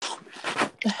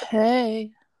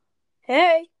Hey.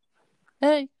 Hey.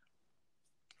 Hey.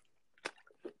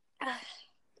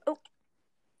 Oh.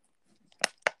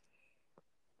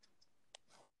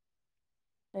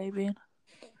 Hey, Bean.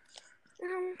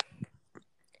 Um.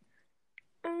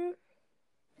 Um.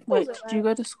 It Wait, was did you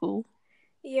alright. go to school?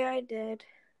 Yeah, I did.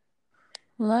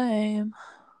 Lame.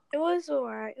 It was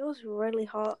alright. It was really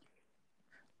hot.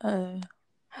 Oh,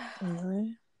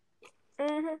 really?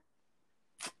 Mhm.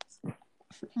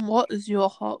 What is your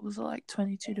hot? Was it like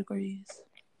 22 degrees?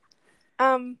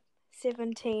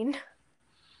 17.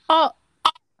 Oh,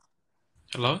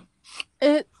 Hello?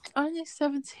 it's only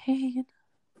 17.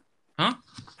 Huh?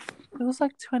 It was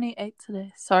like 28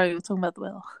 today. Sorry, we're talking about the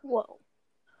weather. Whoa.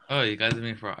 Oh, you guys are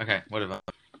being for... Okay, whatever.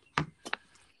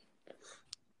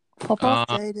 Pop off,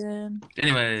 Jaden.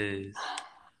 Anyways,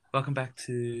 welcome back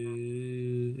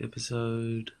to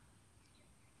episode...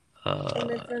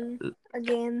 11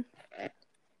 again.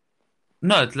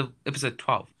 No, it's episode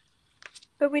 12.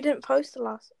 But we didn't post the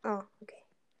last. Oh, okay.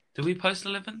 Did we post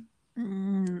 11?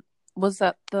 Was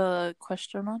that the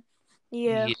question one?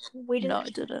 Yeah, Yeah. we didn't. No, I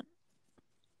didn't.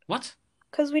 What?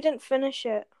 Because we didn't finish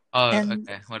it. Oh, And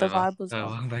okay, the whatever. vibe was So,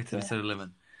 off. welcome back to Yeah. episode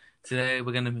 11. Today,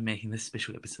 we're going to be making this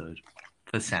special episode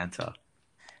for Santa.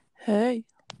 Hey.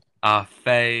 Our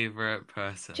favorite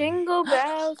person. Jingle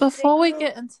bells. Before we jingle-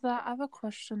 get into that, I have a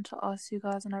question to ask you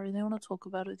guys, and I really want to talk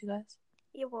about it with you guys.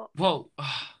 Yeah, what? Well,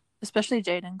 Especially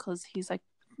Jaden, because he's like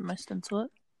most into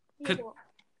it. Yeah, Could- what?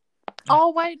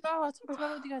 Oh, wait, no, I talked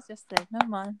about it with you guys yesterday. Never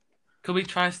mind. could we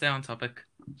try to stay on topic?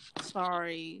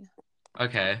 Sorry.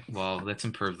 Okay, well, let's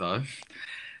improve though.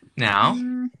 Now,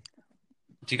 do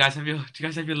you guys have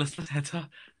your list for Santa?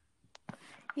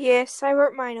 Yes, I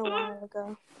wrote mine a while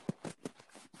ago.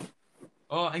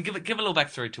 Oh, and give a little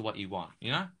backstory to what you want,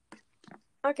 you know?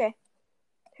 Okay.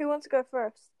 Who wants to go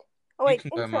first? Oh, You wait.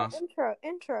 can go, Mars.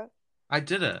 Intro. I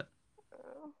did it.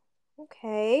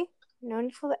 Okay. No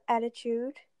need for the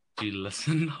attitude. Do you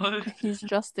listen though? He's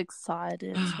just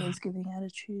excited, so he's giving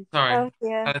attitude. Sorry. Oh,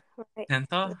 yeah. Right.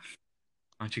 Santa?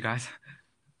 Aren't you guys?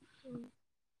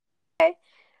 Okay.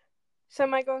 So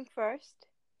am I going first?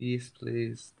 Yes,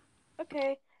 please.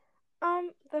 Okay.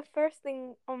 The first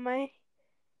thing on my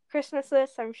Christmas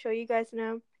list, I'm sure you guys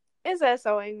know, is a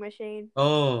sewing machine.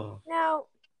 Oh. Now,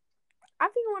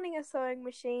 I've been wanting a sewing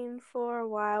machine for a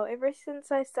while, ever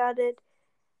since I started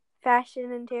fashion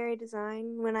and interior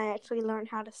design, when I actually learned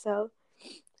how to sew.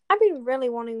 I've been really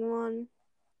wanting one.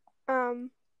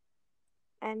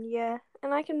 And yeah,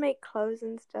 and I can make clothes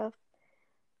and stuff.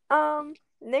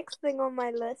 Next thing on my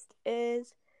list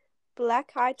is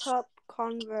black high top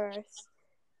Converse.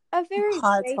 A very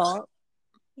High basic, top,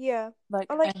 yeah, like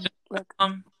like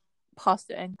past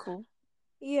your ankle.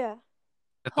 yeah.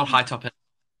 That's what high top is.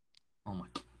 Oh my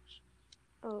god.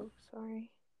 Oh, sorry.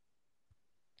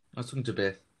 I was talking to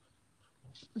Beth.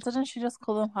 Didn't she just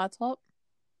call them high top?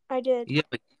 I did. Yeah,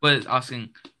 but you were asking,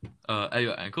 are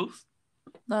your ankles?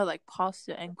 No, like past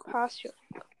your ankle. Posture.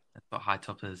 That's what high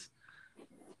top is.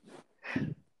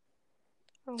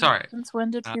 Oh. Sorry. Since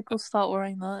when did people start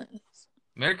wearing those?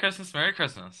 Merry Christmas, Merry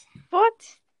Christmas.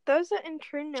 What? Those are in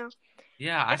trend now.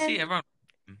 Yeah, I see everyone.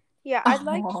 Yeah, I'd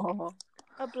like Oh.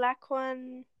 a black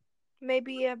one,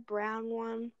 maybe a brown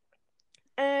one,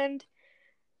 and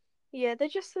yeah, they're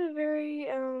just a very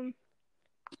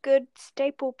good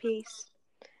staple piece.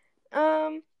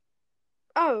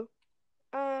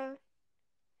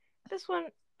 This one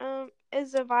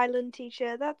is a violin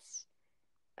teacher. That's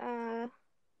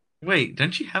Wait,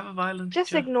 don't you have a violin teacher?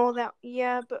 just ignore that.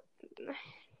 Yeah, but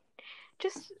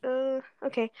just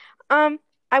okay.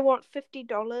 I want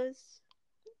 $50.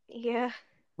 Yeah.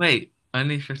 Wait,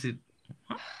 only 50.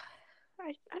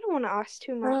 I don't want to ask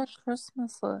too For a much.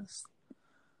 Christmas list.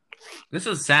 This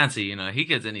is Santa, you know. He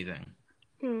gets anything.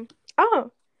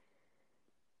 Oh.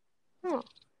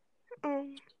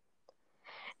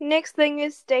 Next thing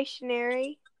is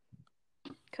stationery,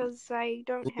 because I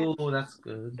don't that's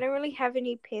good. I don't really have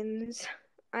any pens.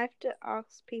 I have to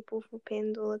ask people for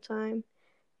pens all the time.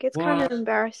 Gets kind of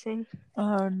embarrassing.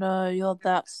 Oh no, you're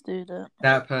that student.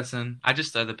 That person. I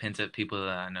just throw the pins at people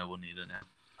that I know will need it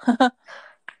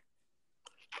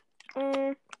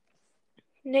now.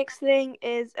 Next thing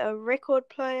is a record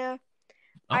player.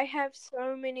 Oh. I have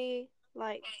so many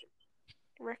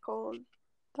record.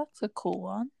 That's a cool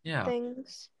one. Yeah.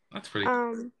 Things. That's pretty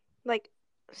cool.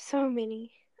 So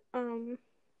many.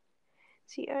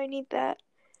 See, I need that.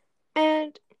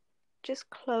 And just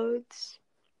clothes.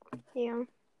 Yeah.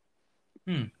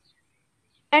 And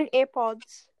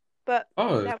AirPods. But that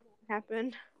won't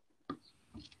happen.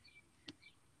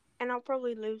 And I'll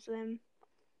probably lose them.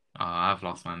 Oh, I've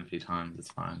lost mine a few times.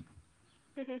 It's fine.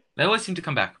 They always seem to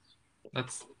come back.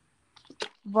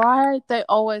 Right? They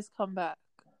always come back.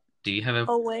 Do you have a...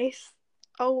 Always.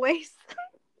 Always.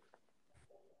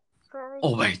 Sorry.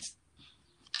 Always.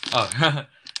 Oh,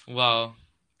 well,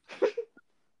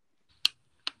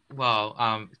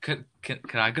 can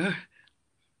I go?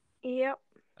 Yep.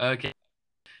 Okay.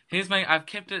 I've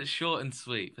kept it short and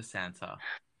sweet for Santa.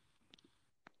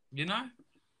 You know?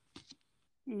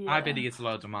 Yeah. I bet he gets a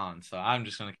lot of demand, so I'm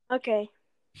just gonna... Okay.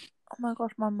 Oh my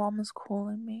gosh, my mom is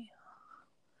calling me.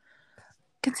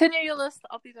 Continue your list.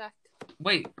 I'll be back.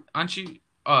 Wait, aren't you...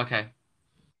 Oh, okay.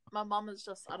 My mom is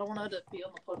just... I don't want her to be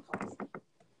on the podcast.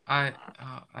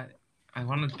 I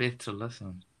wanted Beth to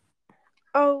listen.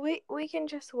 Oh, we can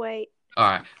just wait.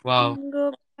 Alright, well...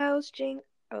 Jingle bells,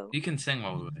 Oh. You can sing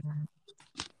while we wait.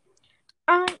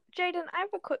 Jaden, I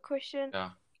have a quick question. Yeah.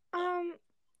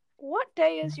 What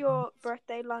day is your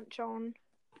birthday lunch on?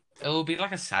 It will be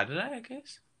like a Saturday, I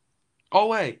guess. Oh,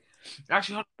 wait.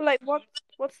 Actually, Like,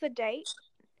 what's the date?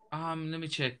 let me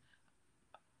check.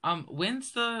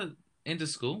 When's the end of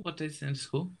school? What day's the end of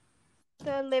school?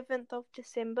 The 11th of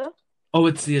December. Oh,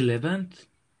 it's the 11th?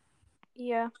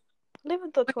 Yeah.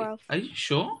 11th or 12th. Are you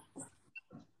sure?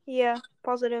 Yeah,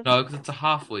 positive. No, because it's a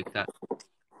half week. That...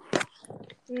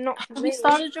 Not for Have me. you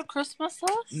started your Christmas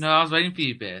list? No, I was waiting for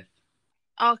you, Beth.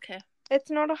 Okay. It's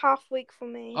not a half week for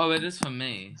me. Oh, it is for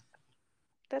me.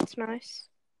 That's nice.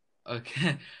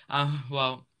 Okay.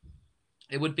 Well,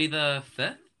 it would be the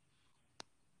 5th?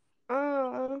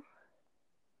 Oh.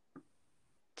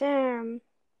 Damn.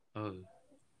 Oh.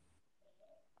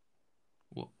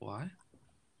 Why?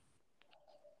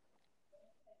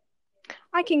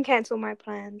 I can cancel my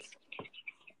plans.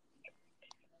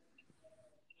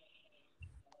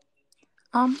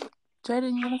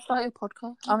 Jaden, you want to start your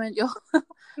podcast? I mean, your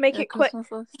Make your it quick.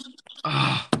 Christmas list?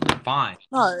 Fine.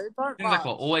 No, don't Seems like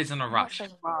we're rush. always in a I'm not rush.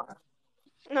 saying rush.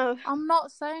 No. I'm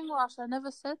not saying rush. I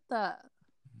never said that.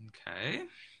 Okay.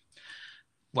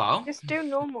 Well. Just do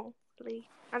normally.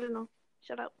 I don't know.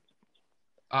 Shut up.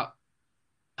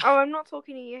 Oh, I'm not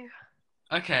talking to you.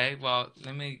 Okay, well,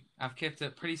 I've kept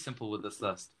it pretty simple with this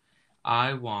list.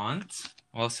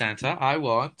 Santa, I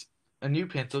want a new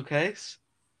pencil case,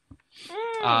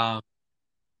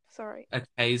 Sorry. a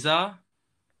taser,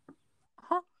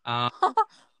 Um,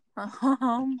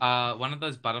 one of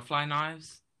those butterfly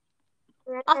knives.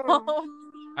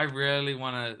 I really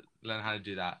want to learn how to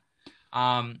do that.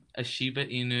 A Shiba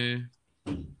Inu,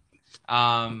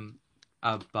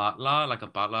 a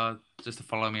butler, just to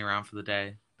follow me around for the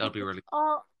day. That would be really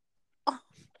cool.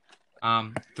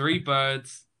 3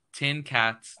 birds, 10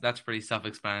 cats. That's pretty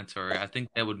self-explanatory. I think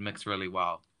they would mix really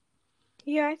well.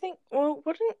 Yeah, I think. Well,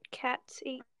 wouldn't cats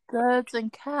eat? Birds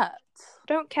and cats.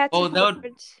 Don't cats Oh, eat that would-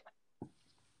 birds?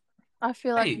 I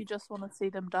feel like Hey. you just want to see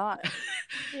them die.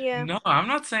 Yeah. No, I'm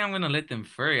not saying I'm going to let them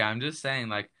free. I'm just saying,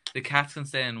 like, the cats can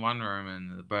stay in one room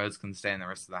and the birds can stay in the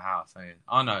rest of the house.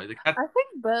 Oh, no, the cats... I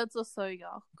think birds are so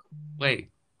yuck. Wait,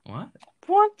 what?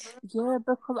 What? Yeah,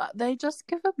 because they just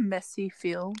give a messy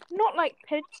feel. Not like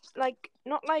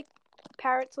not like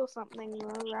parrots or something,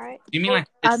 though, right? You mean like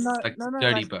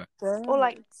dirty birds? Or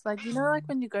like you know, like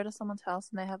when you go to someone's house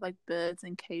and they have like birds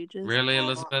in cages. Really,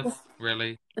 Elizabeth?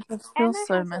 Really? It just feels Anna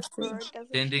so has a messy. bird,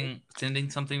 doesn't she? Sending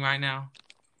something right now.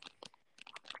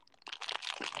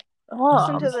 Oh,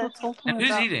 Listen I'm to still this. talking Who's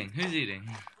about. eating? Who's eating?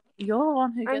 You're the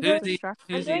one who I'm gets doing- distracted.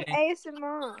 I'm Who's doing eating?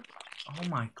 ASMR. Oh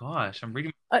my gosh, I'm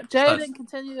reading. Jaden,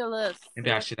 continue your list.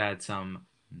 Maybe I should add some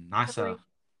nicer. Agree.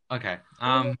 Okay.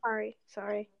 Sorry.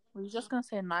 Sorry. Were you just gonna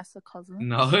say a nicer cousin?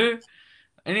 No.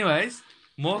 Anyways,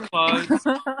 more clothes.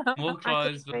 More I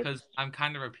clothes think- because I'm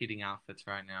kind of repeating outfits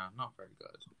right now. Not very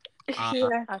good.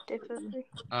 Yeah, definitely.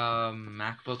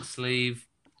 MacBook sleeve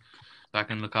so I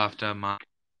can look after my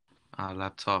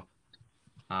laptop.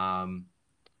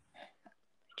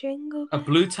 Jingle. A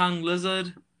blue tongue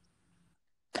lizard.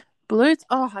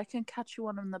 I can catch you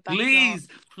one in the backyard.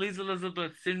 Please,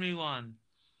 Elizabeth, send me one.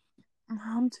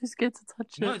 I'm too scared to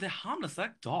touch No, it. they're harmless,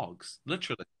 like dogs,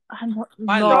 literally. No,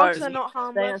 Dogs are not they are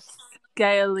harmless.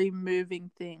 scaly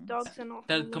moving things. Dogs are not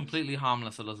They're harmless. completely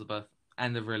harmless, Elizabeth,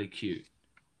 and they're really cute.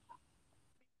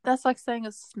 That's like saying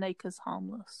a snake is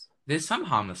harmless. There's some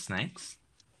harmless snakes.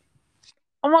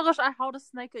 Oh my gosh, I held a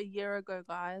snake a year ago,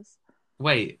 guys.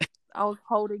 Wait, I was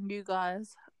holding you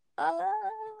guys. How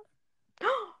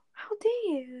dare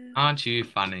you? aren't you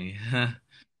funny?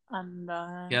 I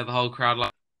know. Yeah, the whole crowd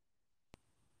like.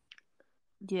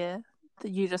 Yeah.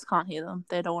 You just can't hear them.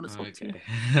 They don't want to talk to you.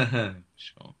 Okay,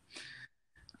 sure.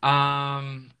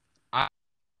 I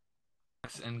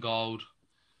in gold.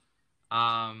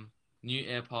 New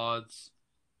AirPods.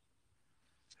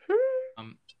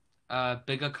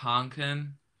 bigger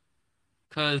Kanken,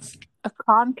 because A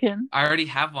Kanken? I already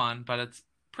have one, but it's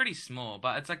pretty small.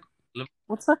 But it's like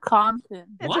What's a Kanken?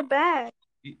 It's What? a bag.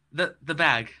 the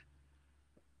bag.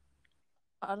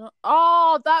 I don't.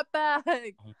 Oh, that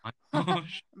bag. Oh my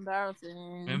gosh! Embarrassing.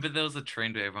 Remember there was a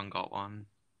trend where everyone got one.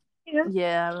 You know,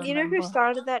 Yeah, I you know who remember.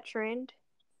 started that trend?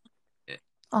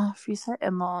 Oh, if you say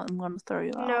Emma, I'm gonna throw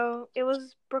you out. No, it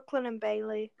was Brooklyn and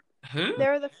Bailey. Who? They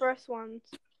were the first ones.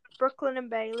 Brooklyn and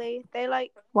Bailey. They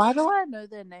like Why do I know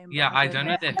their name? Yeah, but I don't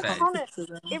know they're their face.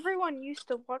 iconic. Everyone used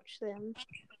to watch them.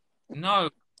 No.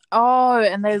 Oh,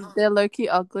 and they're low-key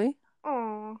ugly.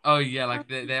 Oh, Oh yeah, like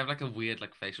they have like a weird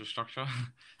like facial structure.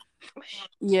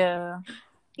 Yeah.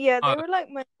 yeah, they Oh. were like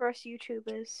my first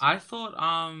YouTubers. I thought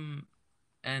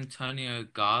Antonio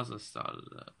Garza started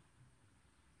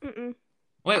it. Mm-mm.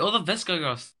 Wait, all the Visco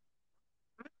girls.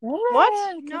 What?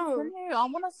 Yeah, No. continue. I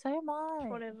want to say mine.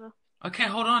 Whatever. Okay,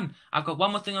 hold on. I've got one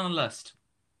more thing on the list.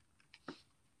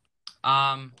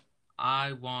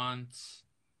 I want.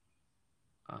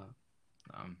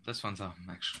 This one's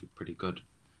actually pretty good.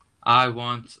 I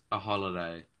want a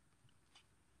holiday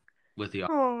with the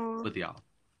Oh, owl.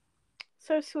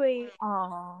 so sweet.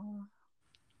 Oh,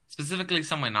 Specifically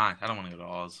somewhere nice. I don't want to go to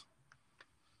Oz.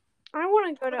 I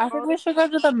want to go to I think Oz. we should go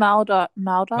to the Maldives.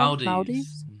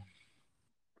 Maldives.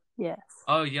 Yes.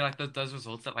 Oh yeah, like those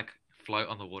resorts that like float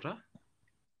on the water.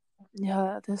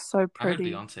 Yeah, they're so I heard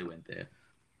pretty. Beyonce went there.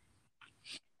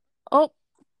 Oh,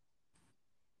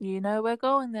 you know we're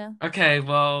going there. Okay,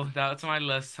 well that's my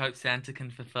list. Hope Santa can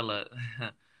fulfill it.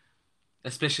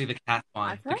 Especially the cat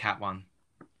one. The Okay. cat one.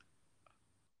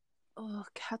 Oh,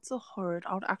 cats are horrid.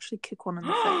 I would actually kick one in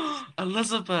the face.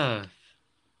 Elizabeth.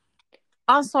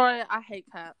 I'm sorry, I hate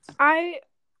cats. I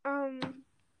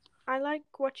like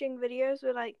watching videos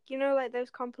where like like those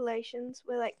compilations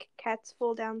where like cats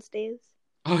fall downstairs.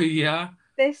 Oh yeah.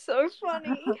 They're so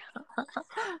funny.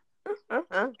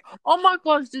 Oh my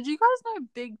gosh, did you guys know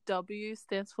Big W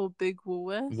stands for Big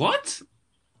Woolworths? What?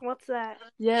 What's that?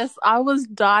 Yes, I was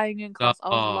dying in class. I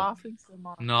was Oh. laughing so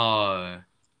much. No.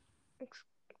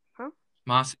 Huh?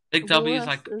 Master Big W is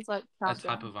like Woolworths is like a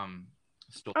countdown. type of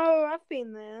store. Oh, I've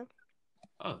been there.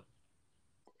 Oh.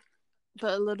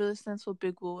 But it literally stands for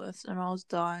Big Woolworths, and I was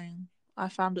dying. I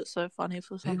found it so funny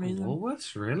for some Big reason.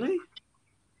 Woolworths, really?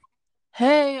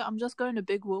 Hey, I'm just going to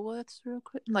Big Woolworths real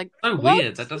quick. Like, So what?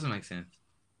 weird. That doesn't make sense.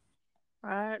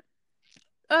 Right.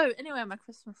 Oh, anyway, my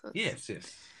Christmas list. Yes.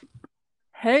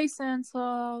 Hey,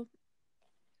 Santa.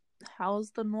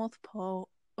 How's the North Pole?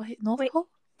 North Wait. Pole?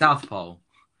 South Pole.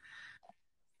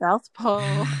 South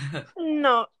Pole.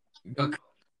 No. Okay.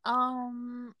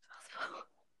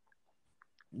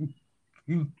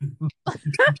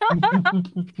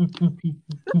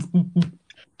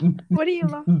 What are you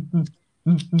laughing?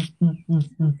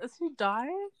 Is he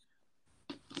dying?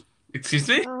 Excuse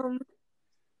me?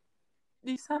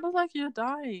 You sounded like you're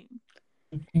dying.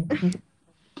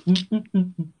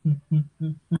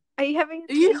 Are you having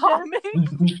a Are you seizure?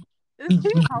 humming? Is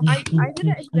he humming? I did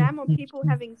an exam on people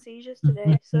having seizures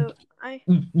today, so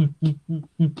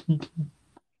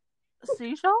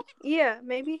Seizure? yeah,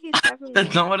 maybe he's having That's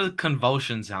one. not what a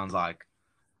convulsion sounds like.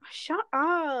 Shut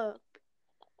up.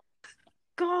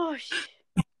 Gosh.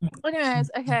 Anyways,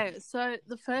 okay, so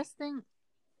the first thing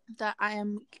that I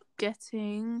am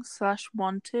getting /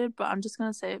 wanted, but I'm just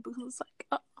gonna say it because it's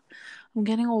like, I'm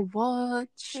getting a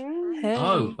watch. Mm. Hey.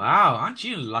 Oh, wow. Aren't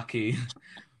you lucky?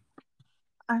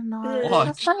 I know. It's Watch.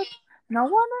 just like, no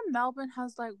one in Melbourne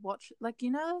has like watch, like,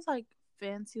 those like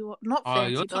fancy, not Oh,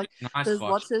 fancy, you're but like talking nice those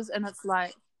watch. watches, and it's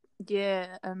like,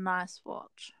 yeah, a nice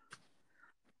watch.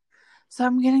 So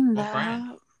I'm getting What that.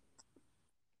 brand?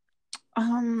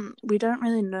 We don't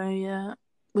really know yet.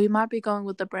 We might be going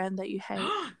with the brand that you hate.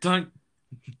 Don't.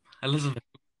 Elizabeth,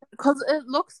 Because it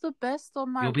looks the best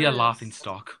on my you'll be a wrist. laughing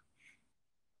stock.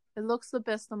 It looks the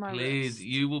best on my Please, wrist.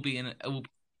 you will be in it.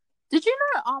 Did you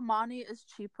know Armani is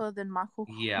cheaper than Michael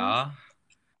Kors? Yeah.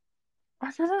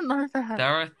 I didn't know that.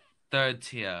 They're a third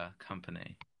tier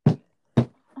company.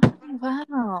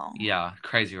 Wow. Yeah,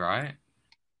 crazy, right?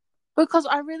 Because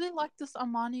I really like this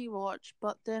Armani watch,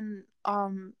 but then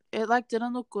it like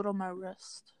didn't look good on my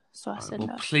wrist. So I said Well,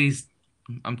 no. please,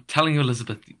 I'm telling you,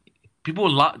 Elizabeth, people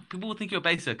will think you're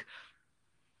basic.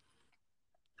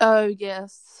 Oh,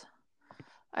 yes.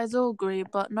 I do agree,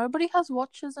 but nobody has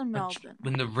watches in Melbourne.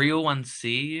 When the real ones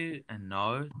see you and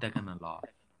know, they're gonna laugh.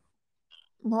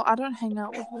 Well, I don't hang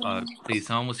out with them. Oh, please,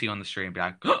 someone will see you on the street and be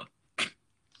like,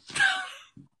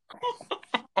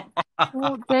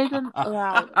 Well, they didn't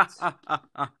allow it.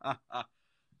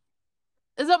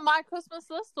 Is it my Christmas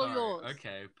list or Sorry, yours?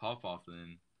 okay, pop off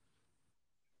then.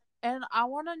 And I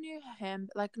want a new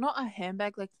like not a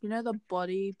handbag, like you know the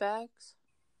body bags.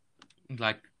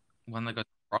 Like when they go.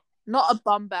 Not a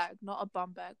bum bag,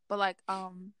 but like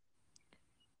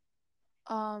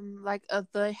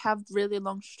they have really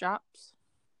long straps.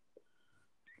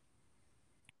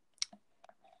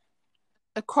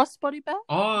 A crossbody bag?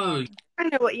 Oh, I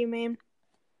know what you mean.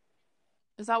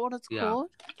 Is that what it's yeah. called?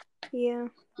 Yeah.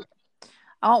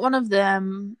 I want one of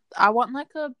them. I want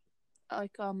like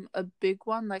a big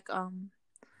one, like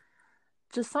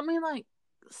just something like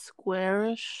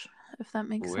squarish, if that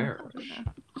makes sense. I don't know.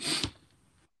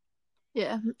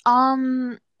 Yeah.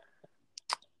 Oh,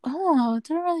 I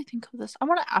didn't really think of this. I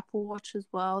want an Apple Watch as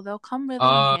well. They'll come really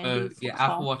handy for yeah,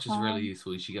 Apple class Watch is really time.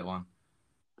 useful. You should get one.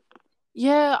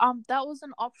 Yeah, that was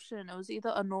an option. It was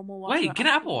either a normal watch. Wait, or get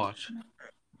an Apple Watch.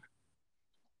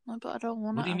 No, but I don't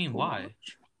want. What do you mean? Why?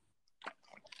 Watch.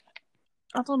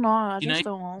 I don't know. I You know, just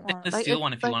don't want one. the Like, steel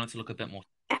one if you wanted to look a bit more.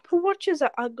 Apple Watches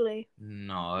are ugly.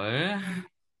 No.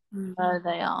 No,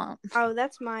 they aren't. Oh,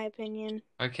 that's my opinion.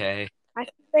 Okay. I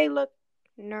think they look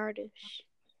nerdish.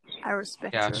 I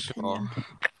respect Yeah, your sure. opinion.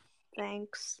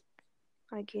 Thanks.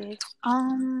 I guess.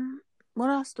 What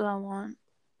else do I want?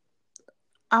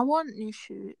 I want new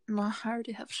shoes. No, I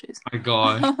already have shoes. Oh my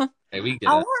gosh. Okay, we get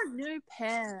I it. want new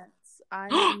pants.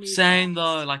 Same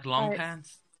though, like long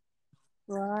pants.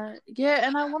 Right. Yeah,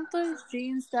 and I want those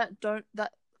jeans that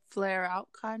flare out,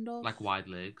 kind of. Like wide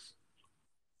legs.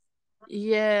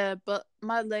 Yeah, but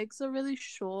my legs are really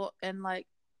short, and like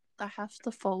I have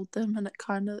to fold them, and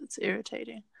it's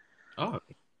irritating. Oh.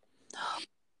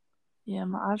 Yeah,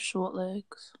 I have short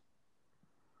legs.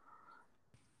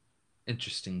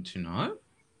 Interesting to know.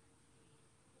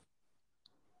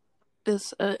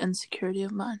 It's an insecurity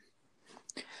of mine.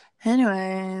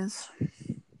 Anyways.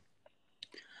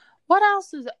 What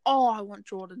else is it? Oh, I want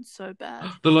Jordans so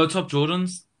bad. The low top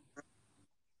Jordans?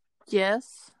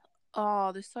 Yes.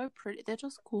 Oh, they're so pretty. They're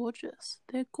just gorgeous.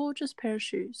 They're a gorgeous pair of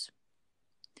shoes.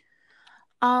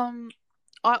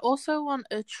 I also want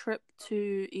a trip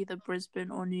to either Brisbane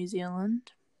or New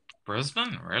Zealand.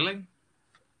 Brisbane? Really?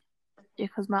 Yeah,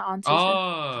 because my auntie's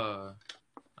Oh.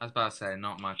 I was about to say,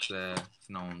 not much there. If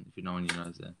no one you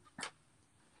knows there.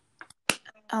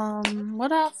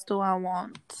 What else do I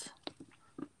want?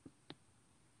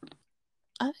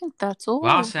 I think that's all.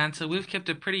 Wow, Santa, we've kept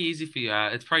it pretty easy for you.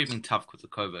 It's probably been tough because of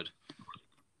COVID.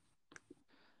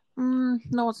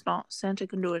 No, it's not. Santa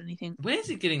can do anything. Where's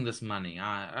he getting this money?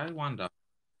 I wonder.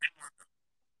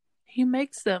 He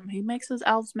makes them. He makes his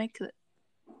elves make it.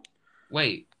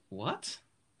 Wait, what?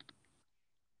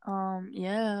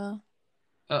 Yeah.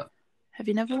 Have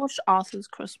you never watched Arthur's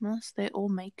Christmas? They all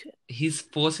make it. He's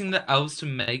forcing the elves to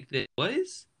make their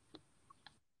toys?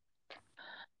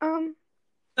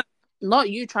 Not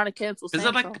you trying to cancel Santa. Is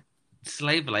it like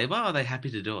slave labor? Or are they happy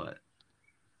to do it?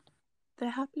 They're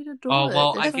happy to do it. Oh,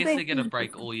 well, I That's guess what they get a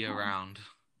break all year round.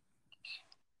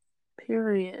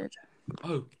 Period.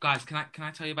 Oh, guys, can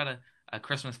I tell you about a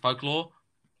Christmas folklore?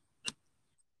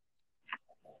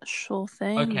 Sure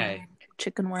thing. Okay.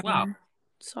 Chicken wing. Wow.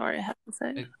 Sorry, I have to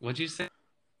say it. What'd you say?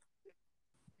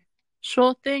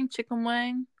 Sure thing, chicken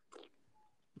wing.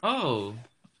 Oh,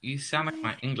 you sound like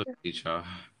my English teacher.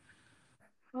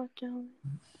 Okay.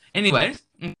 Anyways,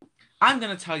 I'm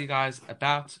going to tell you guys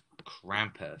about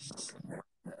Krampus.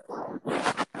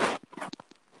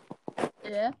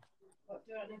 Yeah.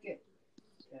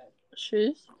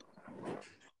 Shoes?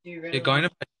 You're going to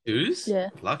buy shoes? Yeah.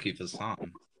 Lucky for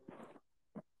some.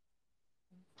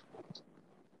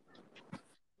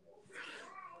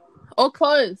 Or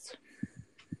clothes.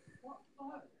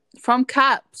 From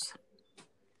Caps.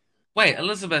 Wait,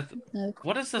 Elizabeth, No.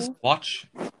 what is this watch?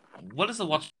 What is the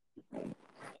watch?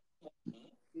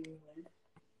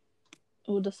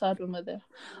 We'll decide when we're there.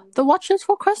 The watch is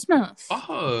for Christmas.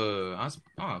 Oh,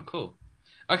 cool.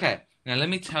 Okay, now let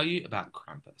me tell you about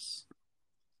Krampus.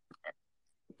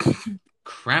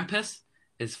 Krampus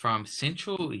is from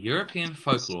Central European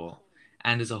folklore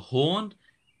and is a horned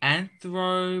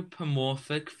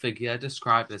anthropomorphic figure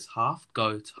described as half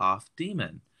goat, half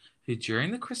demon, who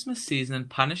during the Christmas season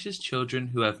punishes children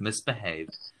who have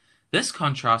misbehaved. This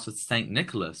contrasts with Saint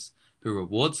Nicholas, who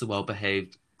rewards the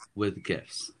well-behaved with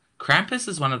gifts. Krampus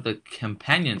is one of the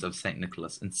companions of Saint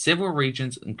Nicholas in several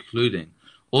regions including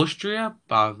Austria,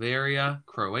 Bavaria,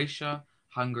 Croatia,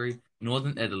 Hungary,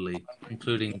 northern Italy,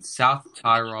 including South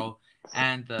Tyrol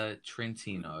and the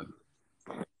Trentino,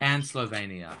 and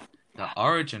Slovenia. The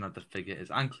origin of the figure is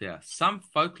unclear. Some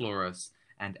folklorists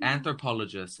and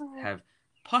anthropologists have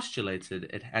postulated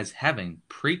it as having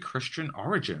pre-Christian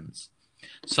origins.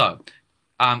 So,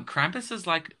 Krampus is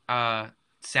like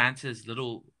Santa's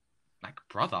little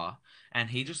brother, and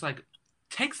he just like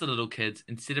takes the little kids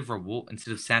instead of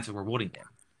Santa rewarding them.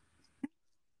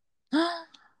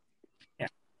 Yeah.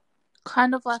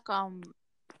 Kind of like not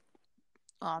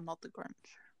the Grinch.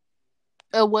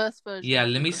 A worse version. Yeah, of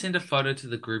let the me Grinch. send a photo to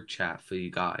the group chat for you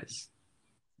guys.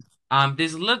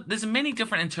 There's many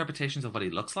different interpretations of what he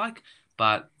looks like,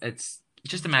 but it's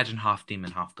just imagine half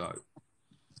demon, half goat.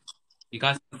 You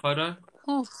guys have a photo?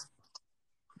 Oof.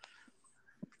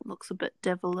 Looks a bit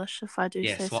devilish, if I do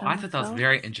say so. Yes, well, I thought that was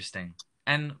very interesting.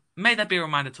 And may that be a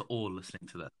reminder to all listening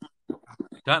to this.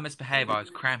 Don't misbehave, or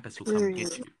Krampus will come and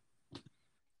get you.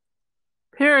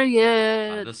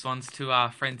 Period. This one's to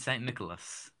our friend Saint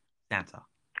Nicholas, Santa.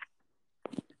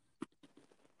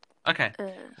 Okay,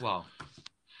 well,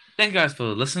 thank you guys for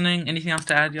listening. Anything else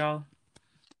to add, y'all?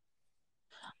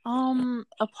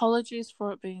 Apologies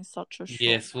for it being such a short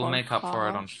Yes, we'll make up for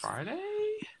it on Friday.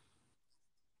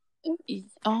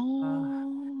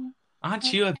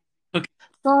 Aren't you a...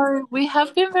 Sorry, we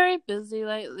have been very busy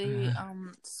lately.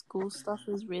 School stuff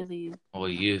is really... Well,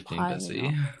 you've been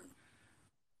busy.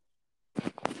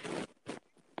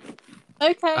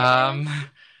 Okay.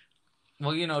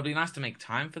 Well, it'd be nice to make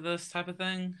time for this type of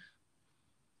thing.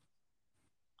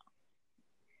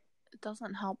 It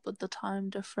doesn't help with the time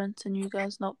difference and you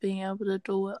guys not being able to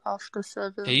do it after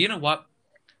 7. Okay, you know what?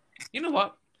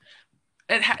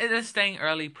 It is staying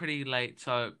early pretty late,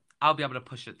 so I'll be able to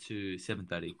push it to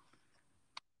 7:30.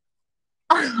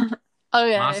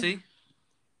 Okay. Marcy?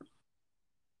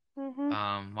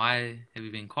 Mm-hmm. Why have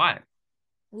you been quiet?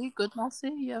 Are you good, Marcy?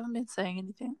 You haven't been saying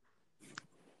anything.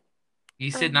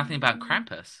 You said nothing about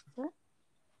Krampus.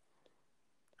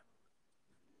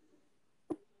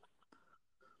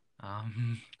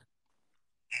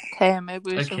 Okay,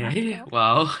 maybe we should. Okay,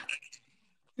 well.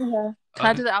 Yeah. Can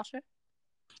I do the outro?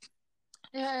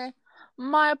 Yeah.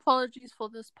 My apologies for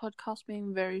this podcast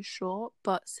being very short,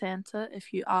 but Santa,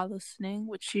 if you are listening,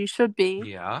 which you should be.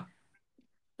 Yeah.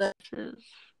 That is.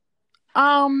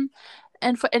 And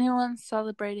for anyone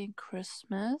celebrating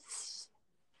Christmas,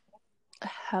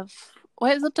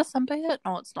 wait, is it December yet?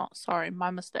 No, it's not. Sorry,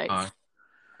 my mistake.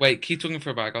 Wait, keep talking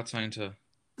for a bit. I got something to...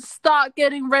 Start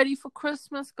getting ready for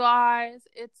Christmas, guys.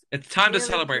 It's time to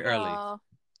celebrate early.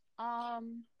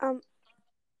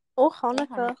 Or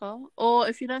Hanukkah. Or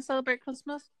if you don't celebrate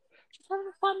Christmas, just have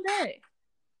a fun day.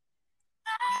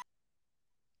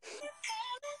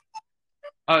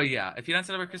 Oh, yeah. If you don't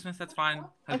celebrate Christmas, that's fine.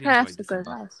 Hope you enjoy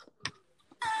December.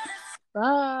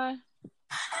 Bye.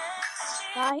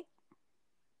 Bye.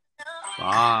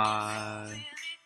 Bye.